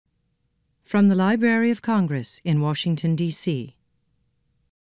From the Library of Congress in Washington, D.C.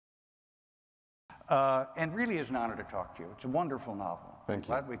 And really is an honor to talk to you. It's a wonderful novel. Thank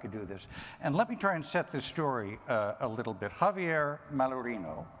you. I'm glad we could do this. And let me try and set this story a little bit. Javier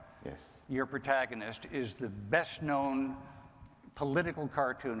Malorino, Yes. your protagonist, is the best-known political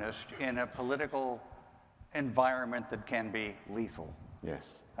cartoonist in a political environment that can be lethal.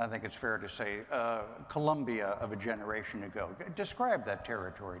 Yes. I think it's fair to say Colombia of a generation ago. Describe that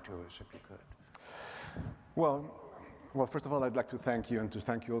territory to us, if you could. Well, first of all, I'd like to thank you and to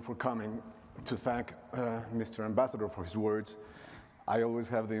thank you all for coming, to thank Mr. Ambassador for his words. I always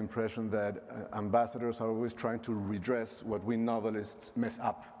have the impression that ambassadors are always trying to redress what we novelists mess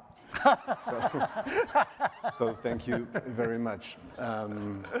up. So thank you very much.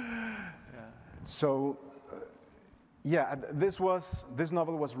 This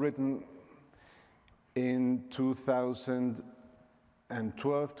novel was written in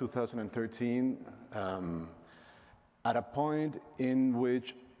 2012, 2013, at a point in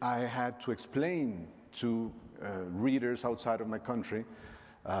which I had to explain to readers outside of my country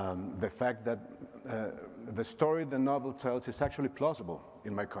the fact that the story the novel tells is actually plausible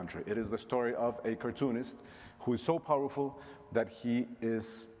in my country. It is the story of a cartoonist who is so powerful that he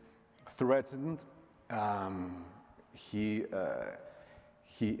is threatened, he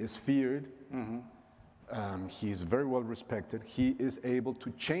is feared, he is very well respected, he is able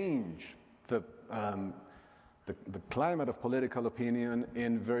to change the climate of political opinion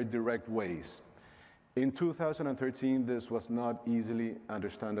in very direct ways. In 2013, this was not easily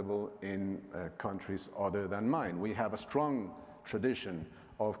understandable in countries other than mine. We have a strong tradition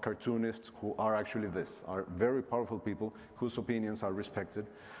of cartoonists who are actually are very powerful people whose opinions are respected,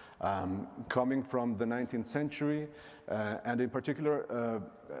 coming from the 19th century, and in particular,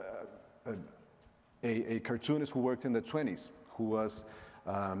 a cartoonist who worked in the 20s, who was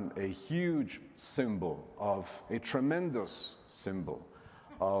a huge symbol of, a tremendous symbol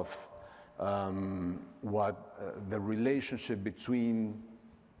of what the relationship between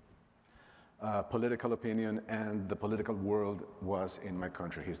political opinion and the political world was in my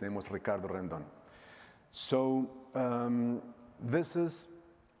country. His name was Ricardo Rendon. So this is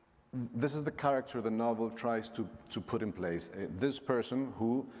the character the novel tries to put in place. This person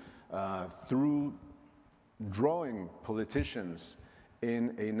who, through drawing politicians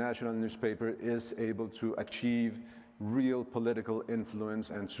in a national newspaper, is able to achieve real political influence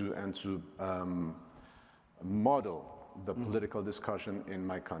and to model the political discussion in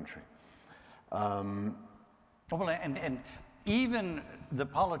my country. Well, and even the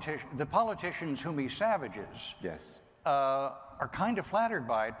politicians whom he savages, yes, are kind of flattered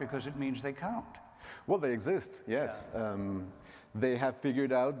by it because it means they count. Well, they exist, yes. Yeah. They have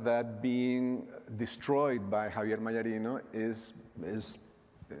figured out that being destroyed by Javier Malorino is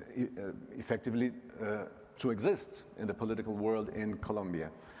effectively to exist in the political world in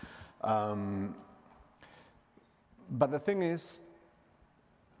Colombia. But the thing is,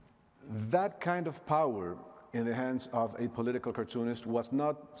 that kind of power in the hands of a political cartoonist was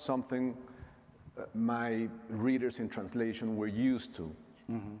not something my readers in translation were used to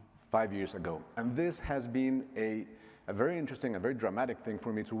 5 years ago. And this has been a very interesting, a very dramatic thing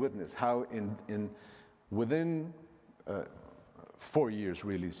for me to witness, how within 4 years,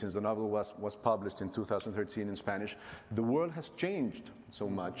 really, since the novel was published in 2013 in Spanish, the world has changed so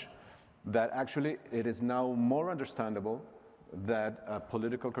much that actually it is now more understandable that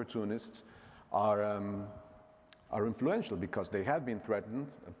political cartoonists are influential because they have been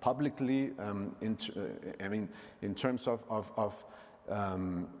threatened publicly. In terms of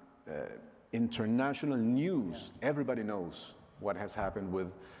international news, everybody knows what has happened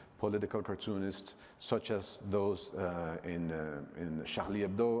with political cartoonists, such as those in Charlie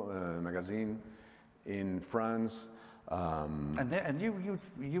Hebdo magazine in France. And you,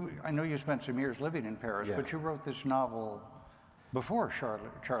 I know you spent some years living in Paris, yeah. But you wrote this novel before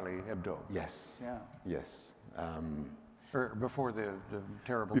Charlie Hebdo. Yes. Yeah. Yes. Or before the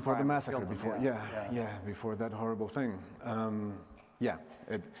terrible. Before the crime massacre. killed him. Before, yeah, before that horrible thing.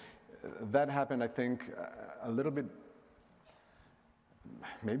 That happened, I think, a little bit.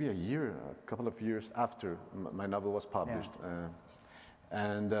 Maybe a couple of years after my novel was published.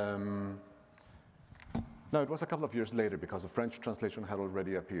 Yeah. No, it was a couple of years later because the French translation had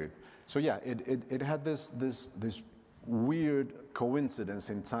already appeared. So yeah, it had this weird coincidence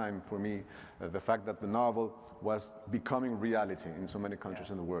in time for me, the fact that the novel was becoming reality in so many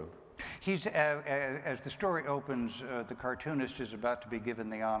countries in the world. He's, as the story opens, the cartoonist is about to be given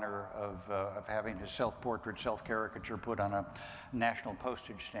the honor of having his self-portrait, self-caricature put on a national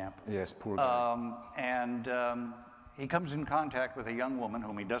postage stamp. Yes, poor guy. he comes in contact with a young woman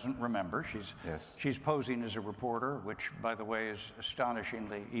whom he doesn't remember. Yes. She's posing as a reporter, which, by the way, is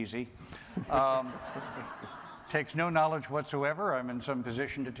astonishingly easy. Takes no knowledge whatsoever, I'm in some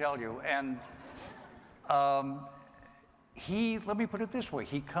position to tell you. And let me put it this way,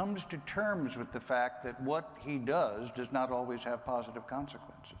 he comes to terms with the fact that what he does not always have positive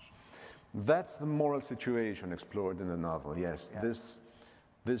consequences. That's the moral situation explored in the novel, yes. Yeah.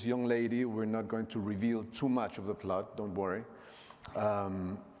 This young lady, we're not going to reveal too much of the plot, don't worry.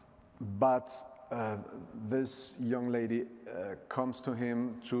 But this young lady comes to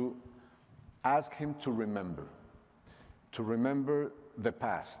him to ask him to remember the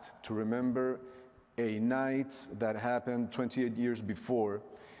past, to remember a night that happened 28 years before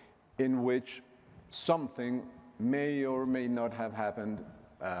in which something may or may not have happened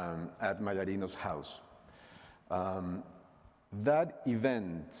at Mallarino's house. That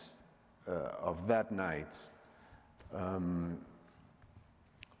event of that night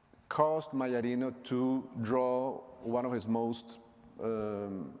caused Mallarino to draw one of his most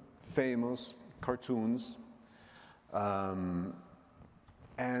famous cartoons. And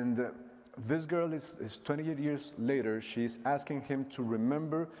this girl is 28 years later, she's asking him to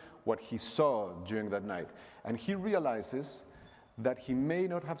remember what he saw during that night. And he realizes that he may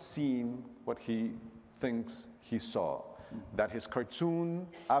not have seen what he thinks he saw, that his cartoon,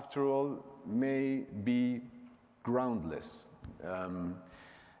 after all, may be groundless.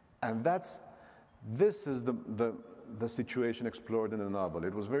 And this is the situation explored in the novel.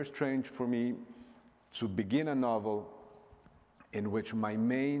 It was very strange for me to begin a novel in which my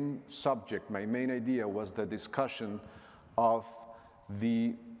main subject, my main idea was the discussion of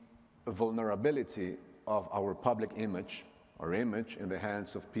the vulnerability of our public image, or image in the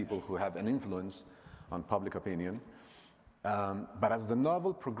hands of people who have an influence on public opinion. But as the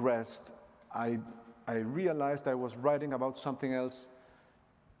novel progressed, I realized I was writing about something else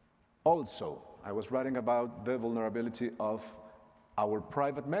also. I was writing about the vulnerability of our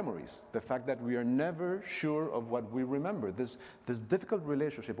private memories, the fact that we are never sure of what we remember. This difficult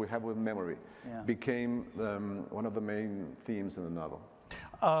relationship we have with memory became one of the main themes in the novel.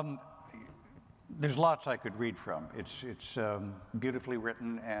 There's lots I could read from. It's beautifully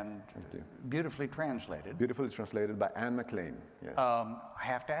written and beautifully translated. Beautifully translated by Anne MacLean, yes. I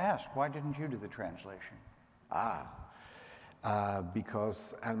have to ask, why didn't you do the translation?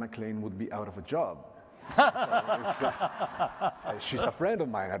 Because Anne MacLean would be out of a job. She's a friend of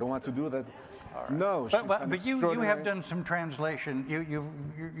mine. I don't want to do that. Right. No, but you have done some translation.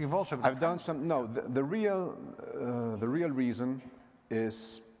 You've also. I've done some. No, the real reason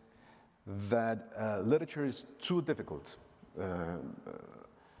is that literature is too difficult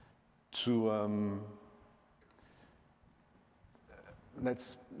to.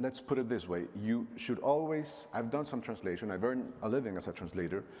 Let's put it this way. You should always. I've done some translation. I've earned a living as a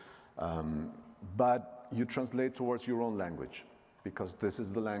translator. But you translate towards your own language, because this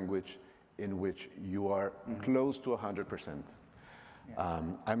is the language in which you are close to 100%. Yeah.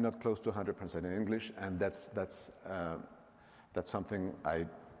 I'm not close to 100% in English, and that's something I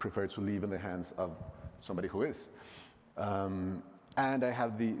prefer to leave in the hands of somebody who is. And I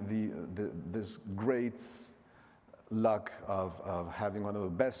have this great luck of having one of the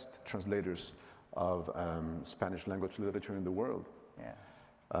best translators of Spanish language literature in the world. Yeah.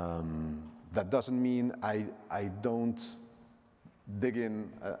 That doesn't mean I don't dig in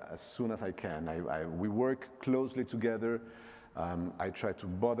as soon as I can. We work closely together. I try to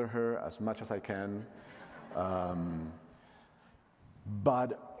bother her as much as I can.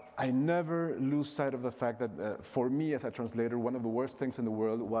 But I never lose sight of the fact that for me as a translator, one of the worst things in the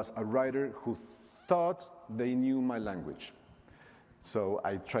world was a writer who thought they knew my language. So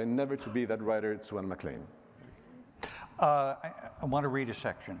I try never to be that writer to Anne MacLean. I want to read a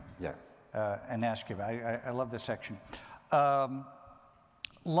section. Yeah. And ask you, I love this section.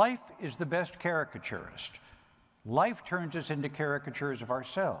 Life is the best caricaturist. Life turns us into caricatures of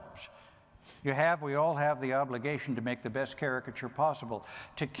ourselves. We all have the obligation to make the best caricature possible,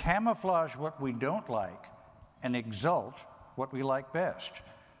 to camouflage what we don't like and exalt what we like best.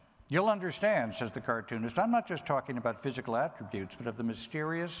 You'll understand, says the cartoonist, I'm not just talking about physical attributes, but of the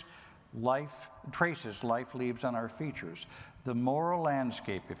mysterious traces life leaves on our features. The moral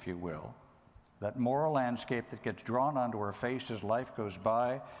landscape, if you will, that moral landscape that gets drawn onto our face as life goes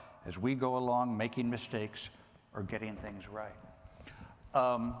by, as we go along making mistakes or getting things right.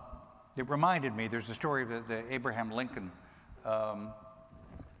 It reminded me, there's a story of the Abraham Lincoln,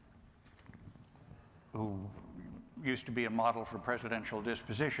 who used to be a model for presidential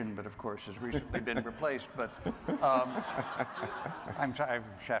disposition, but of course has recently been replaced. But I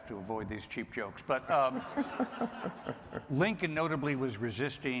have to avoid these cheap jokes. But Lincoln notably was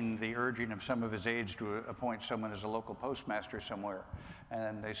resisting the urging of some of his aides to appoint someone as a local postmaster somewhere.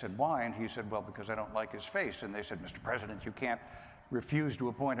 And they said, why? And he said, well, because I don't like his face. And they said, Mr. President, you can't refuse to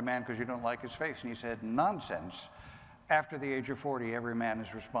appoint a man because you don't like his face. And he said, nonsense. After the age of 40, every man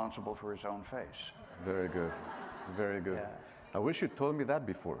is responsible for his own face. Very good. Very good. Yeah. I wish you told me that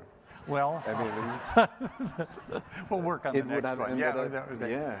before. Well, I mean, we'll work on the next one.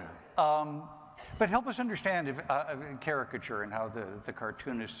 Yeah. But help us understand if, caricature and how the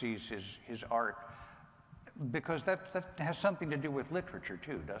cartoonist sees his art, because that has something to do with literature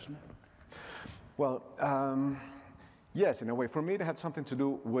too, doesn't it? Well, yes, in a way. For me, it had something to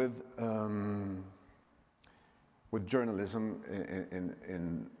do with journalism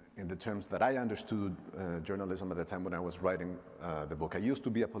in the terms that I understood journalism at the time when I was writing the book. I used to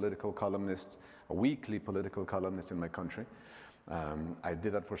be a political columnist, a weekly political columnist in my country. I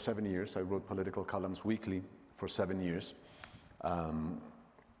did that for 7 years. I wrote political columns weekly for 7 years.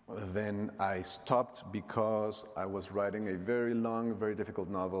 Then I stopped because I was writing a very long, very difficult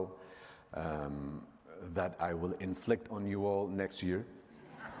novel that I will inflict on you all next year.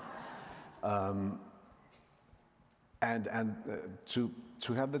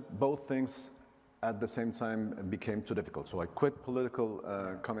 To have both things at the same time became too difficult. So I quit political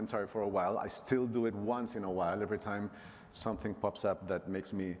commentary for a while. I still do it once in a while, every time something pops up that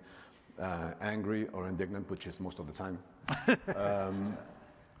makes me angry or indignant, which is most of the time.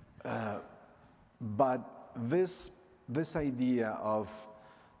 But this idea of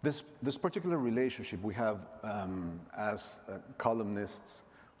this particular relationship we have as columnists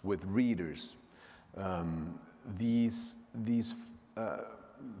with readers, these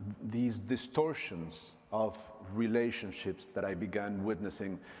distortions of relationships that I began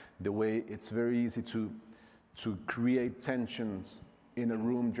witnessing, the way it's very easy to create tensions in a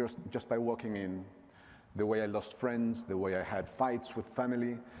room just by walking in, the way I lost friends, the way I had fights with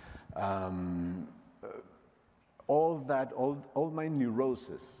family, all my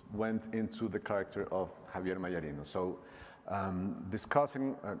neurosis went into the character of Javier Mayarino. So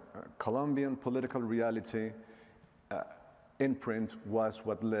discussing Colombian political reality in print was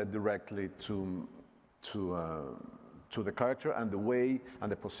what led directly to the character and the way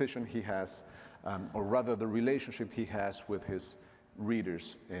and the position he has, or rather the relationship he has with his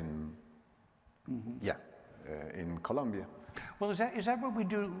readers in Colombia. Well, is that what we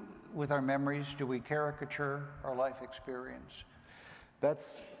do with our memories? Do we caricature our life experience?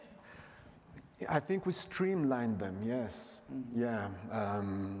 I think we streamline them, yes. Mm-hmm. Yeah.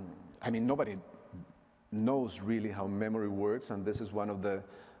 I mean, nobody knows really how memory works, and this is one of the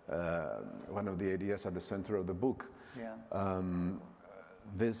ideas at the center of the book. Yeah.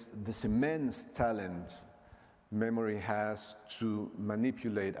 This immense talent memory has to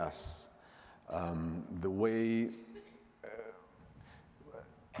manipulate us. The way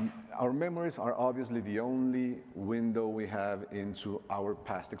our memories are obviously the only window we have into our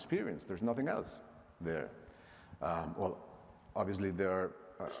past experience. There's nothing else there. Well, obviously there are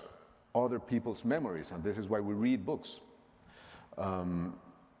other people's memories, and this is why we read books.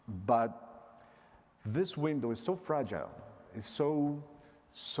 But this window is so fragile, it's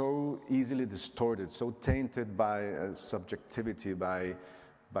so easily distorted, so tainted by subjectivity, by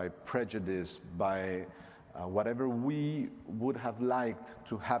prejudice, by whatever we would have liked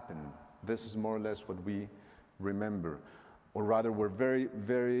to happen. This is more or less what we remember. Or rather, we're very,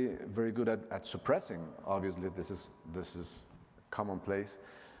 very, very good at suppressing. Obviously, this is commonplace.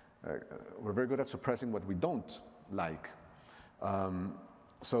 We're very good at suppressing what we don't like.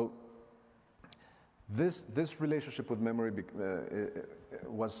 So this relationship with memory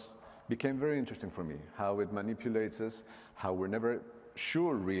became very interesting for me. How it manipulates us, how we're never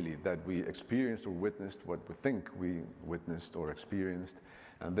sure really that we experienced or witnessed what we think we witnessed or experienced,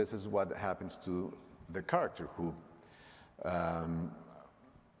 and this is what happens to the character who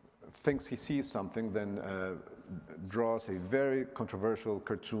thinks he sees something, then draws a very controversial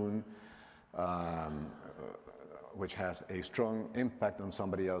cartoon which has a strong impact on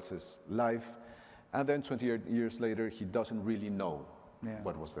somebody else's life, and then 20 years later he doesn't really know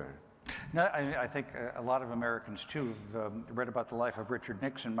what was there. No, I think a lot of Americans too have read about the life of Richard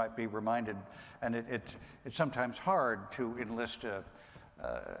Nixon, might be reminded, and it's sometimes hard to enlist a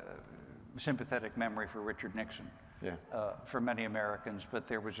sympathetic memory for Richard Nixon. Yeah. For many Americans, but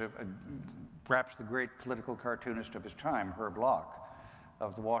there was perhaps the great political cartoonist of his time, Herb Locke,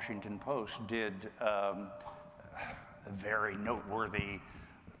 of the Washington Post, did a very noteworthy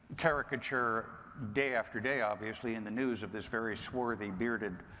caricature day after day, obviously, in the news of this very swarthy,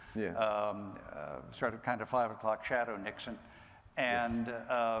 bearded, sort of kind of 5 o'clock shadow Nixon. And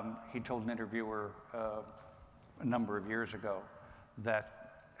he told an interviewer a number of years ago that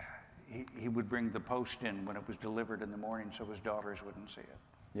he would bring the post in when it was delivered in the morning so his daughters wouldn't see it.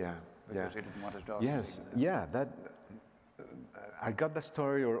 Yeah, because he didn't want his daughters to see it. Yeah, I got that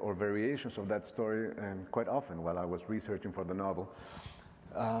story or variations of that story quite often while I was researching for the novel.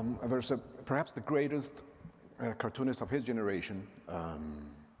 There's perhaps the greatest cartoonist of his generation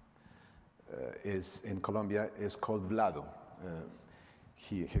is in Colombia, is called Vlado.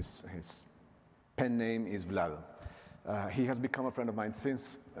 His pen name is Vlado. He has become a friend of mine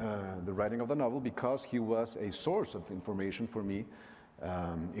since the writing of the novel because he was a source of information for me,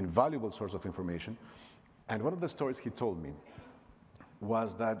 invaluable source of information. And one of the stories he told me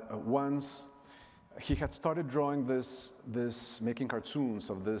was that once he had started drawing making cartoons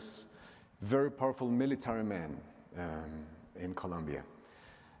of this very powerful military man in Colombia,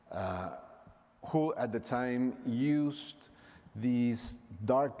 who at the time used these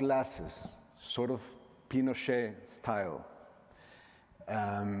dark glasses, sort of Pinochet style.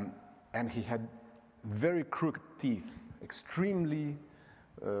 And he had very crooked teeth, extremely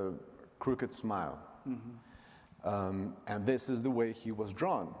crooked smile. And this is the way he was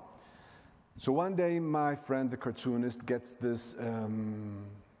drawn. So one day my friend, the cartoonist, gets this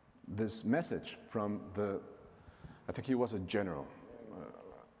message from I think he was a general,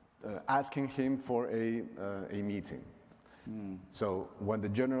 asking him for a meeting. So when the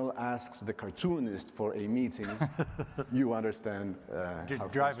general asks the cartoonist for a meeting, you understand Did how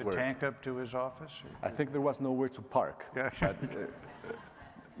you drive things a work. tank up to his office? I think there was nowhere to park. But,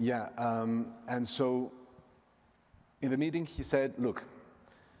 and so in the meeting he said, look,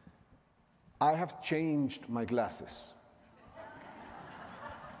 I have changed my glasses.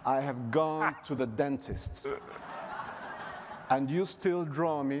 I have gone to the dentist. And you still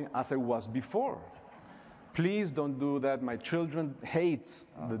draw me as I was before. Please don't do that. My children hate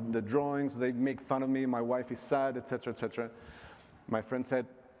the drawings. They make fun of me. My wife is sad, etc., etc. My friend said,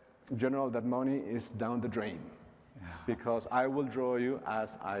 General, that money is down the drain because I will draw you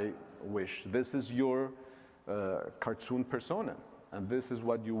as I wish. This is your cartoon persona, and this is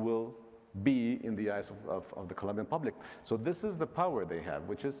what you will be in the eyes of the Colombian public. So this is the power they have,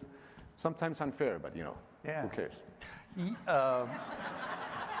 which is sometimes unfair, but you know, who cares?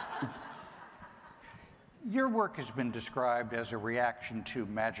 Your work has been described as a reaction to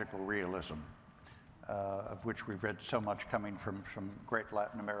magical realism, of which we've read so much coming from great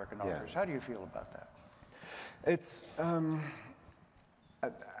Latin American authors. How do you feel about that? It's,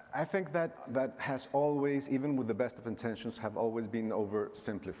 I think that has always, even with the best of intentions, have always been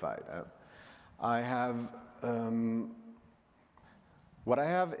oversimplified. What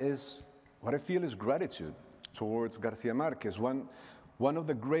I feel is gratitude towards Garcia Marquez. One of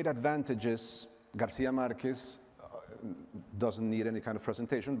the great advantages, Garcia Marquez doesn't need any kind of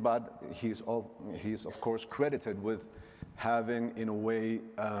presentation, but he's of course credited with having, in a way,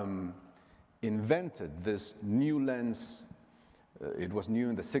 invented this new lens. It was new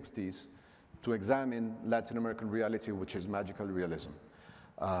in the 60s to examine Latin American reality, which is magical realism,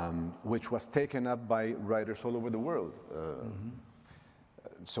 which was taken up by writers all over the world.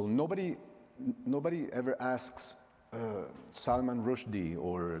 So nobody ever asks Salman Rushdie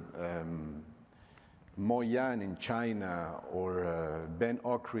or Mo Yan in China or Ben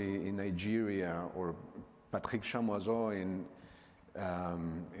Okri in Nigeria or Patrick Chamoiseau in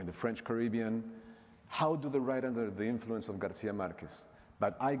the French Caribbean, how do they write under the influence of Garcia Marquez?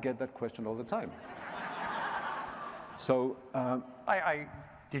 But I get that question all the time. So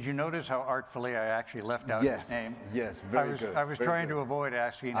did you notice how artfully I actually left out his name? Yes, very good. I was trying to avoid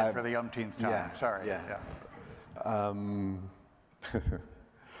asking it for the umpteenth time. Sorry.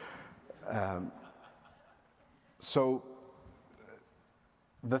 So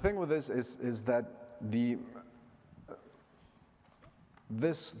the thing with this is that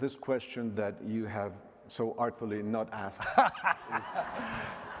this question that you have so artfully not asked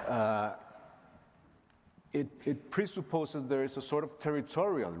it presupposes there is a sort of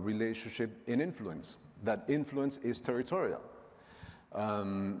territorial relationship in influence, that influence is territorial.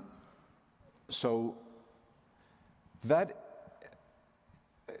 So that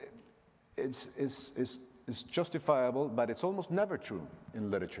is justifiable, but it's almost never true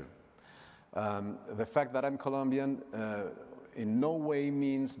in literature. The fact that I'm Colombian in no way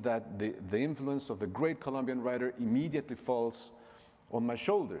means that the influence of the great Colombian writer immediately falls on my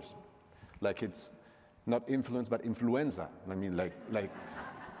shoulders. Like it's not influence, but influenza. I mean, like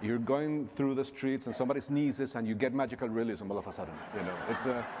you're going through the streets and somebody sneezes and you get magical realism all of a sudden. You know, it's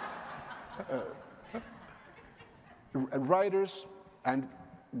a... Writers, and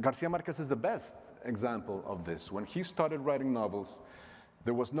Garcia Marquez is the best example of this. When he started writing novels,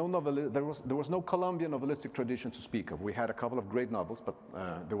 there was no Colombian novelistic tradition to speak of. We had a couple of great novels, but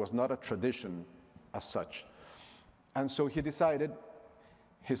there was not a tradition as such. And so he decided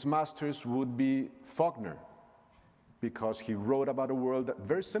his masters would be Faulkner, because he wrote about a world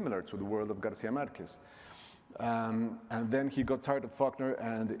very similar to the world of Garcia Marquez. And then he got tired of Faulkner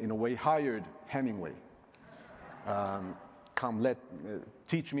and, in a way, hired Hemingway.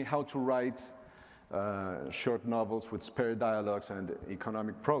 Teach me how to write short novels with spare dialogues and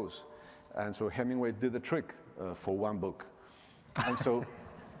economic prose. And so Hemingway did the trick for one book. And so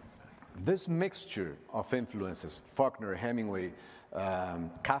this mixture of influences, Faulkner, Hemingway,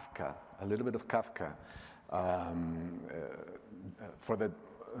 Kafka, a little bit of Kafka,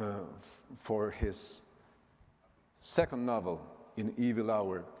 for his second novel, In Evil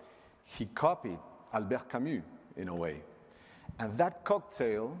Hour, he copied Albert Camus in a way. And that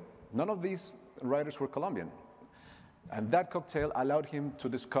cocktail, none of these writers were Colombian. And that cocktail allowed him to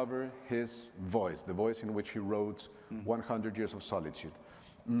discover his voice, the voice in which he wrote 100 Years of Solitude.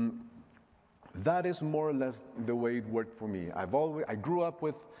 That is more or less the way it worked for me. I grew up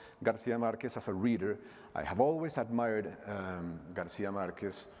with Garcia Marquez as a reader. I have always admired Garcia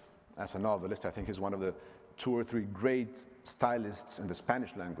Marquez as a novelist. I think he's one of the 2 or 3 great stylists in the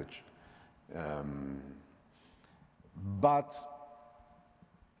Spanish language. But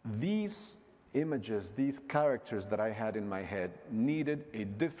these images, these characters that I had in my head needed a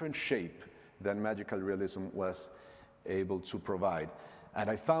different shape than magical realism was able to provide. And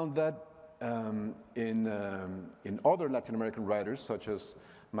I found that in other Latin American writers, such as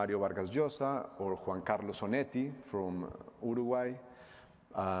Mario Vargas Llosa or Juan Carlos Onetti from Uruguay.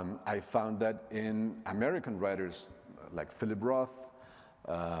 I found that in American writers like Philip Roth,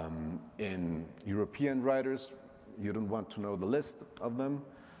 in European writers, you don't want to know the list of them,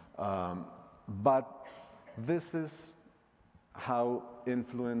 but this is how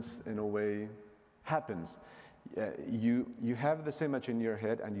influence, in a way, happens. You have this image in your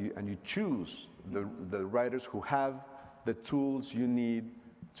head, and you choose the writers who have the tools you need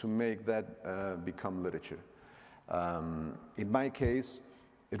to make that become literature. In my case,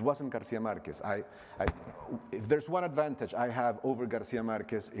 it wasn't Garcia Marquez. If there's one advantage I have over Garcia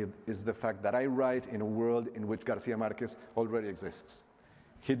Marquez, it is the fact that I write in a world in which Garcia Marquez already exists.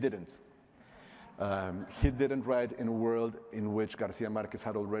 He didn't. He didn't write in a world in which Garcia Marquez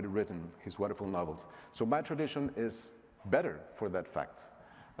had already written his wonderful novels. So my tradition is better for that fact.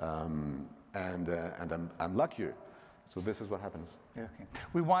 And I'm luckier. So this is what happens. Okay.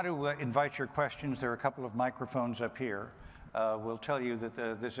 We want to invite your questions. There are a couple of microphones up here. We'll tell you that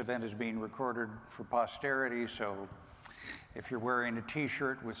this event is being recorded for posterity, so if you're wearing a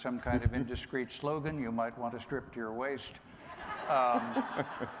T-shirt with some kind of indiscreet slogan, you might want to strip to your waist.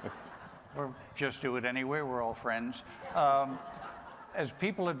 Or just do it anyway, we're all friends. As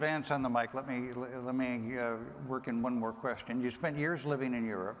people advance on the mic, let me work in one more question. You spent years living in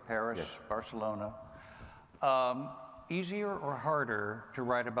Europe, Paris, yes. Barcelona. Easier or harder to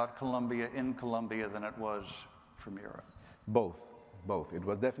write about Colombia in Colombia than it was from Europe? Both. It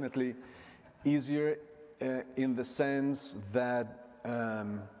was definitely easier in the sense that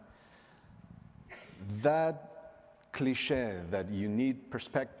that cliche that you need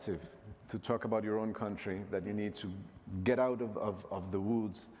perspective to talk about your own country, that you need to get out of the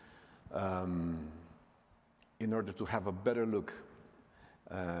woods in order to have a better look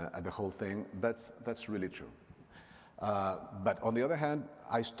at the whole thing, that's really true. But on the other hand,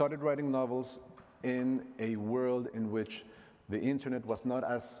 I started writing novels in a world in which the internet was not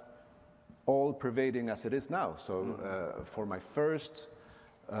as all-pervading as it is now. So for my first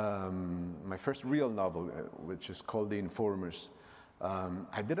real novel, which is called The Informers,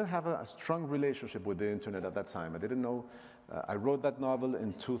 I didn't have a strong relationship with the internet at that time. I didn't know. I wrote that novel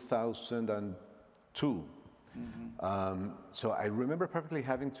in 2002. So I remember perfectly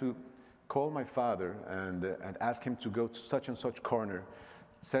having to call my father and ask him to go to such and such corner.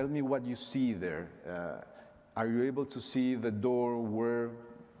 Tell me what you see there. Are you able to see the door where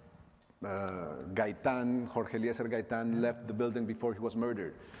Jorge Eliezer Gaitán left the building before he was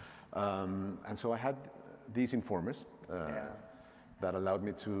murdered? And so I had these informers that allowed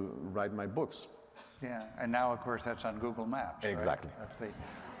me to write my books. Yeah, and now, of course, that's on Google Maps. Exactly. Right? That's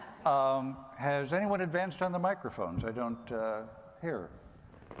the, has anyone advanced on the microphones? I don't hear.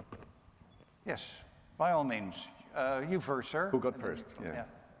 Yes, by all means. You first, sir. Who got first? Yeah.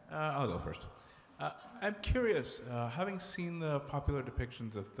 I'll go first. I'm curious, having seen the popular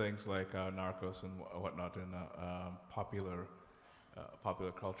depictions of things like Narcos and whatnot in popular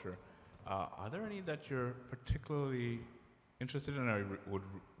culture, Are there any that you're particularly interested in or would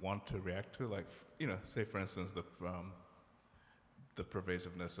want to react to? Like, say for instance, the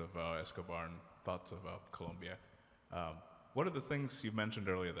pervasiveness of Escobar and thoughts of Colombia. What are the things you mentioned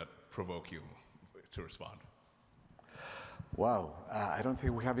earlier that provoke you to respond? Wow, I don't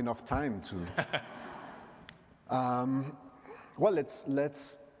think we have enough time to. Well,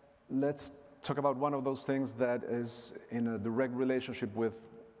 let's talk about one of those things that is in a direct relationship with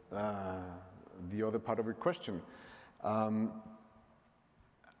the other part of your question. I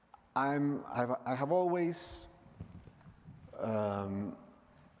have always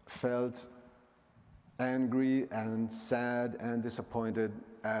felt angry and sad and disappointed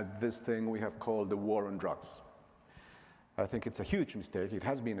at this thing we have called the war on drugs. I think it's a huge mistake. It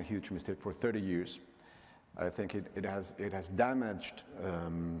has been a huge mistake for 30 years. I think it has damaged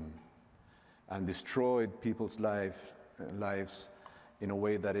and destroyed people's lives in a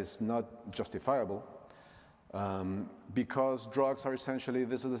way that is not justifiable. Because drugs are essentially,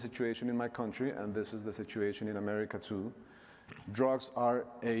 this is the situation in my country, and this is the situation in America too. Drugs are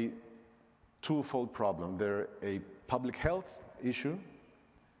a twofold problem. They're a public health issue,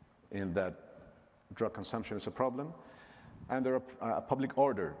 in that drug consumption is a problem, and they're a public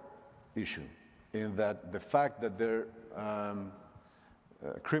order issue, in that the fact that they're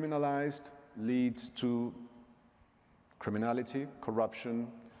criminalized leads to criminality, corruption,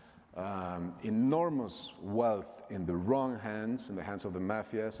 enormous wealth in the wrong hands, in the hands of the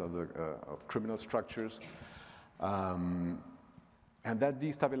mafias, of criminal structures, and that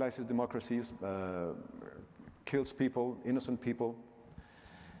destabilizes democracies, kills people, innocent people.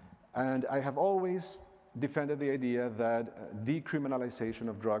 And I have always defended the idea that decriminalization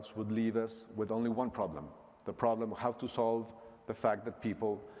of drugs would leave us with only one problem: the problem of how to solve the fact that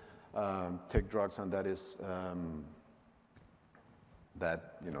people take drugs, and that is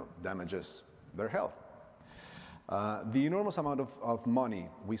that damages their health. The enormous amount of money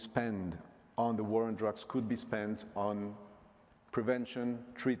we spend on the war on drugs could be spent on prevention,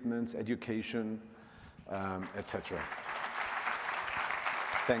 treatments, education, etc.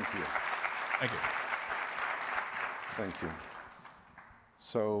 Thank you. Thank you. Thank you.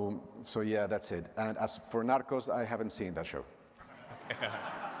 So yeah, that's it. And as for Narcos, I haven't seen that show.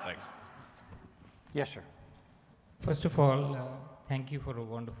 Thanks. Yes, sir. First of all, thank you for a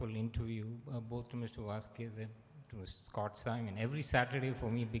wonderful interview, both to Mr. Vásquez and to Mr. Scott Simon. Every Saturday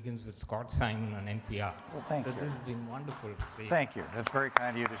for me begins with Scott Simon on NPR. Well, thank you. This has been wonderful to see. Thank you. That's very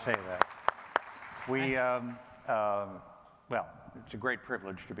kind of you to say that. We, well, it's a great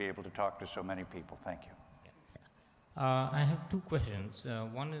privilege to be able to talk to so many people. Thank you. I have two questions.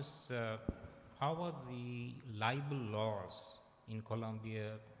 One is, how are the libel laws in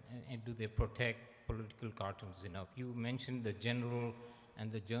Colombia, and do they protect political cartoons enough? You mentioned the general and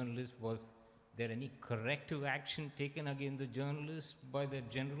the journalist. Was there any corrective action taken against the journalist by the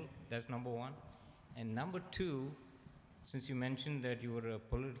general? That's number one. And number two, since you mentioned that you were a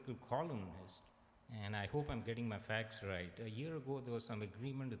political columnist, and I hope I'm getting my facts right, a year ago there was some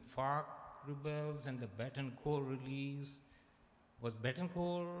agreement with FARC rebels and the Betancourt release. Was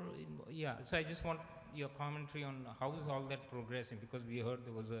Betancourt, yeah, so I just want your commentary on how is all that progressing, because we heard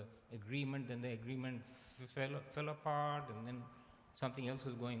there was an agreement, then the agreement fell apart, and then something else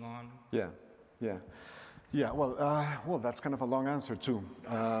was going on. Yeah. Well, that's kind of a long answer too,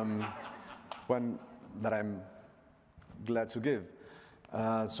 one that I'm glad to give.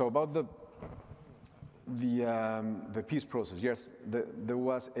 So about the peace process, yes, there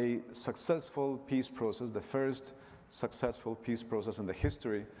was a successful peace process, the first successful peace process in the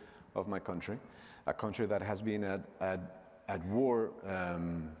history of my country, a country that has been at war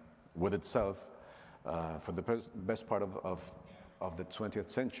with itself for the best part of the 20th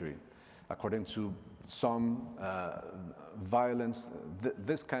century. According to some, violence,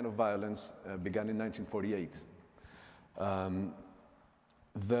 this kind of violence began in 1948.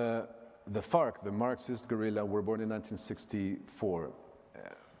 The FARC, the Marxist guerrilla, were born in 1964.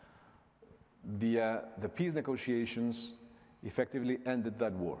 The peace negotiations effectively ended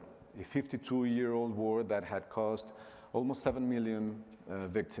that war, a 52-year-old war that had caused almost 7 million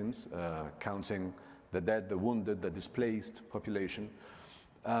victims, counting the dead, the wounded, the displaced population.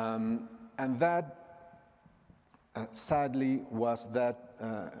 And that, sadly,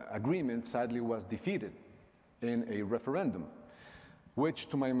 agreement sadly was defeated in a referendum, which,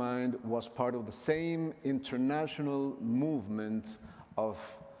 to my mind, was part of the same international movement of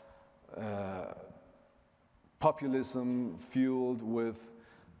populism fueled with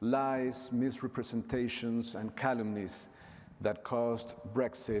lies, misrepresentations, and calumnies that caused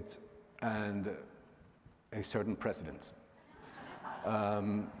Brexit and a certain president.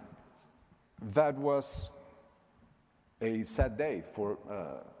 that was a sad day for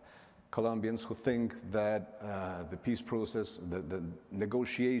Colombians who think that the peace process, the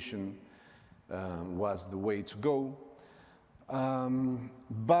negotiation was the way to go.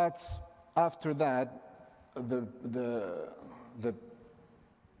 But after that,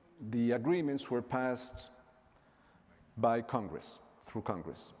 the agreements were passed by Congress, through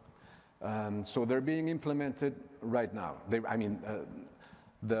Congress. So they're being implemented right now.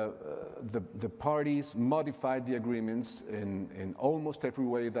 The parties modified the agreements in almost every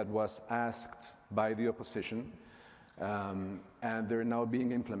way that was asked by the opposition, and they're now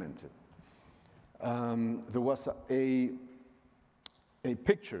being implemented. There was a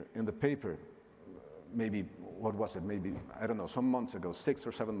picture in the paper, maybe, what was it, maybe, I don't know, some months ago, 6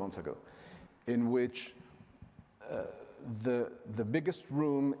 or 7 months ago, in which the biggest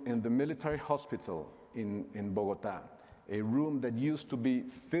room in the military hospital in Bogota, a room that used to be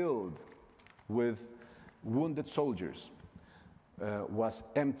filled with wounded soldiers, was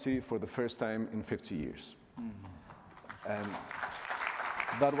empty for the first time in 50 years. And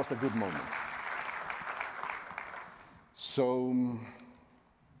that was a good moment. So,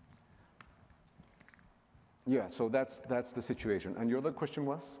 yeah, so that's the situation. And your other question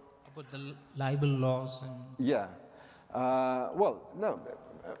was? About the libel laws and... Yeah. Well, no,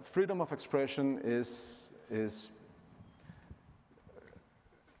 freedom of expression is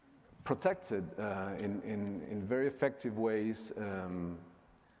protected in very effective ways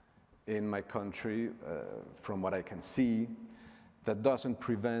in my country, from what I can see. That doesn't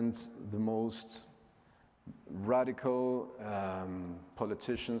prevent the most radical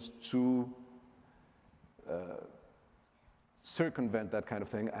politicians to circumvent that kind of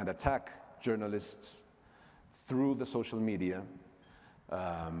thing and attack journalists through the social media,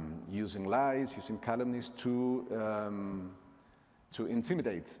 using lies, using calumnies to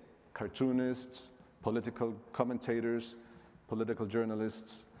intimidate cartoonists, political commentators, political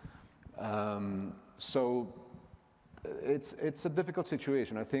journalists. So it's a difficult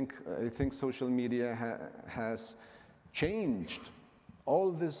situation. I think social media has changed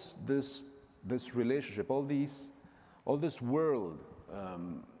all this relationship, all this world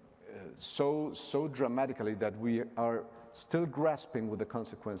so dramatically that we are still grasping with the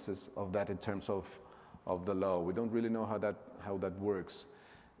consequences of that in terms of the law. We don't really know how that works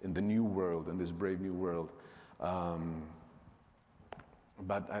in the new world, in this brave new world.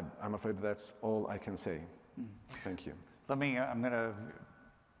 But I'm afraid that's all I can say. Thank you. I'm going to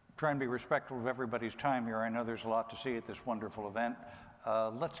try and be respectful of everybody's time here. I know there's a lot to see at this wonderful event.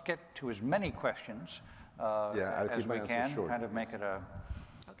 Let's get to as many questions as we can. Short. Kind of make it a,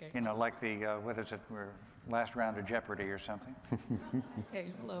 okay. You know, like the, what is it, last round of Jeopardy or something.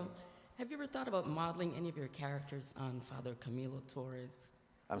 Hey, hello. Have you ever thought about modeling any of your characters on Father Camilo Torres?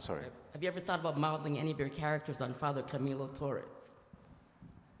 I'm sorry? Have you ever thought about modeling any of your characters on Father Camilo Torres?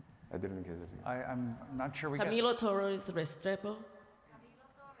 I didn't get it. I'm not sure we Camilo Torres Restrepo?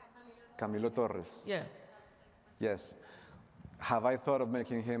 Camilo Torres. Yes. Yes. Have I thought of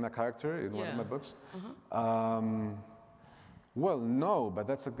making him a character in one of my books? Well, no, but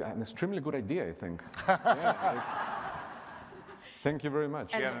that's an extremely good idea, I think. Yeah, thank you very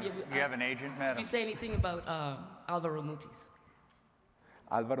much. You have an agent, madam? Did you say anything about Alvaro Mutis?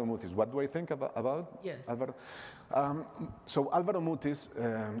 Alvaro Mutis, what do I think about? Yes. Alvaro? So Alvaro Mutis,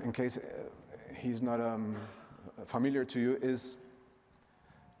 in case he's not familiar to you, is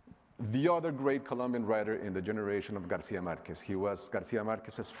the other great Colombian writer in the generation of Garcia Marquez. He was Garcia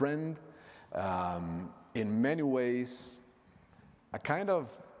Marquez's friend, in many ways, a kind of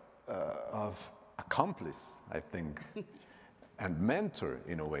accomplice, I think, and mentor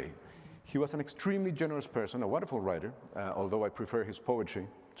in a way. He was an extremely generous person, a wonderful writer, although I prefer his poetry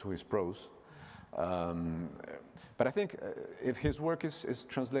to his prose. But I think if his work is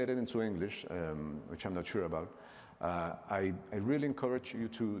translated into English, which I'm not sure about, I really encourage you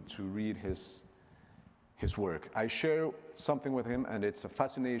to read his work. I share something with him, and it's a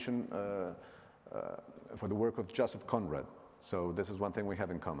fascination for the work of Joseph Conrad. So this is one thing we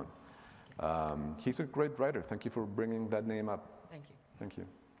have in common. He's a great writer. Thank you for bringing that name up. Thank you. Thank you.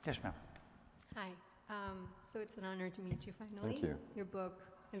 Yes, ma'am. Hi. So it's an honor to meet you finally. Thank you. Your book,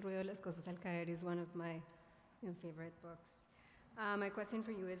 El ruido de las cosas al caer, is one of my favorite books. My question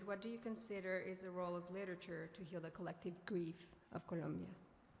for you is, what do you consider is the role of literature to heal the collective grief of Colombia?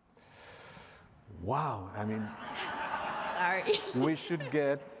 Wow, I mean, Sorry. we should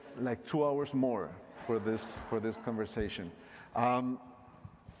get like 2 hours more for this conversation.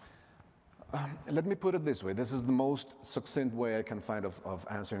 Let me put it this way. This is the most succinct way I can find of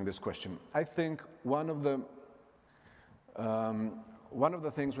answering this question. I think one of one of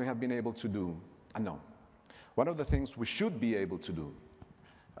the things we have been able to do, one of the things we should be able to do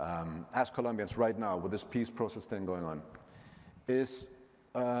as Colombians right now with this peace process thing going on is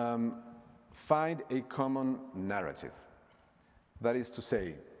find a common narrative. That is to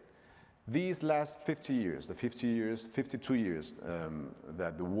say, these last 50 years, the 52 years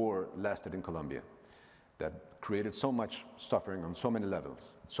that the war lasted in Colombia, that created so much suffering on so many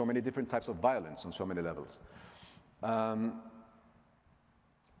levels, so many different types of violence on so many levels,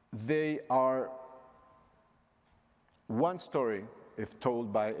 they are one story if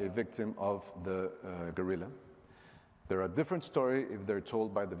told by a victim of the guerrilla. They're a different story if they're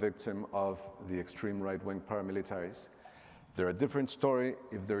told by the victim of the extreme right-wing paramilitaries. They're a different story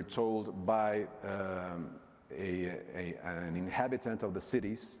if they're told by an inhabitant of the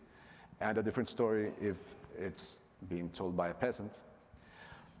cities, and a different story if it's being told by a peasant.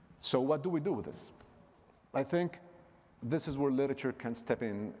 So what do we do with this? I think this is where literature can step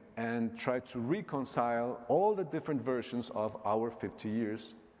in and try to reconcile all the different versions of our 50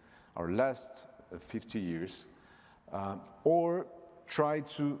 years, our last 50 years, or try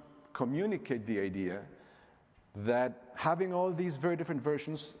to communicate the idea that having all these very different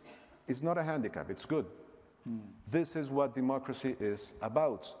versions is not a handicap, it's good. This is what democracy is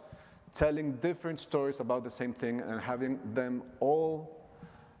about. Telling different stories about the same thing and having them all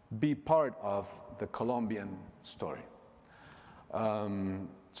be part of the Colombian story.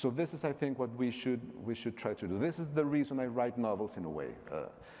 So this is, I think, what we should try to do. This is the reason I write novels in a way,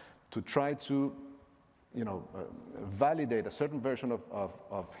 to try to, validate a certain version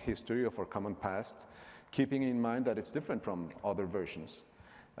of history, of our common past, keeping in mind that it's different from other versions,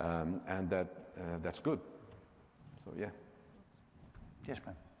 and that's good. So yeah. Yes,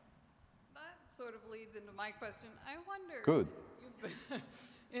 ma'am. That sort of leads into my question. I wonder. Good. You've been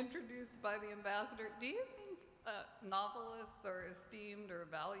introduced by the ambassador. Do you think novelists are esteemed or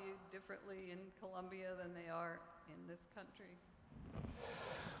valued differently in Colombia than they are in this country?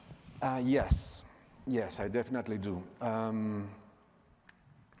 Yes, I definitely do.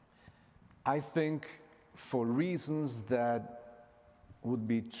 I think for reasons that would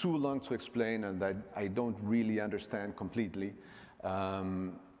be too long to explain and that I don't really understand completely,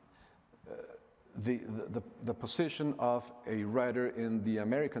 the position of a writer in the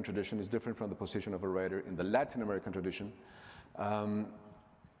American tradition is different from the position of a writer in the Latin American tradition.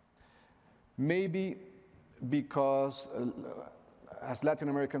 Maybe because as Latin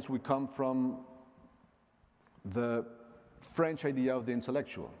Americans we come from the French idea of the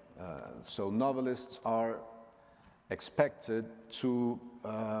intellectual. So novelists are expected to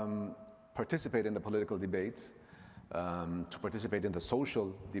participate in the political debate, to participate in the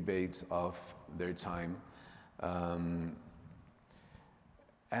social debates of their time.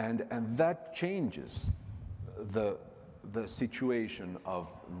 And that changes the situation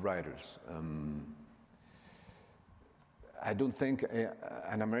of writers. I don't think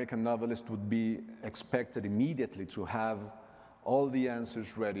an American novelist would be expected immediately to have all the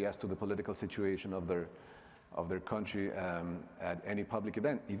answers ready as to the political situation of their country at any public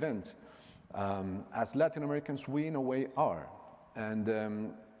event. As Latin Americans, we in a way are.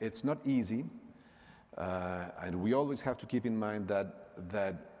 And it's not easy. And we always have to keep in mind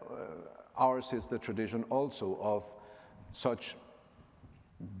that ours is the tradition also of such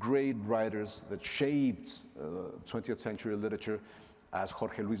great writers that shaped 20th century literature as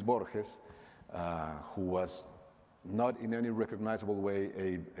Jorge Luis Borges, who was not in any recognizable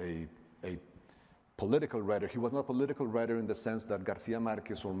way a political writer. He was not a political writer in the sense that Garcia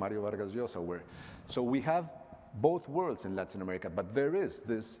Marquez or Mario Vargas Llosa were. So we have both worlds in Latin America, but there is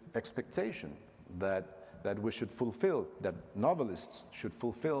this expectation that we should fulfill, that novelists should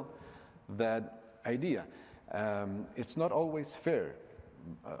fulfill that idea. It's not always fair,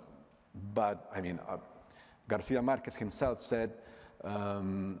 but I mean, Garcia Marquez himself said,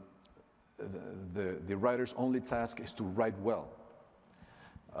 the writer's only task is to write well.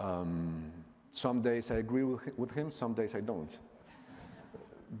 Some days I agree with him, some days I don't.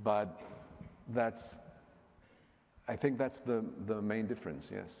 But I think that's the main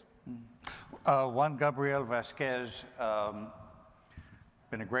difference, yes. Juan Gabriel Vásquez,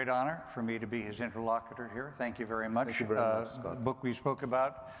 been a great honor for me to be his interlocutor here. Thank you very much. Thank you very much, Scott. The book we spoke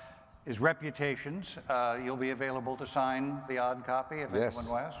about is Reputations. You'll be available to sign the odd copy if anyone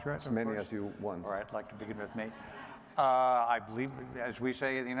will ask. As many as you want. All right, I'd like to begin with me. I believe, as we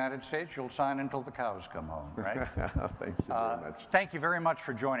say in the United States, you'll sign until the cows come home, right? Thank you very much. Thank you very much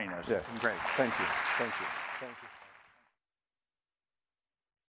for joining us. Yes. It's been great. Thank you. Thank you. Thank you.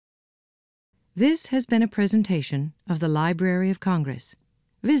 This has been a presentation of the Library of Congress.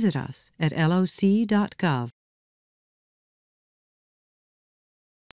 Visit us at loc.gov.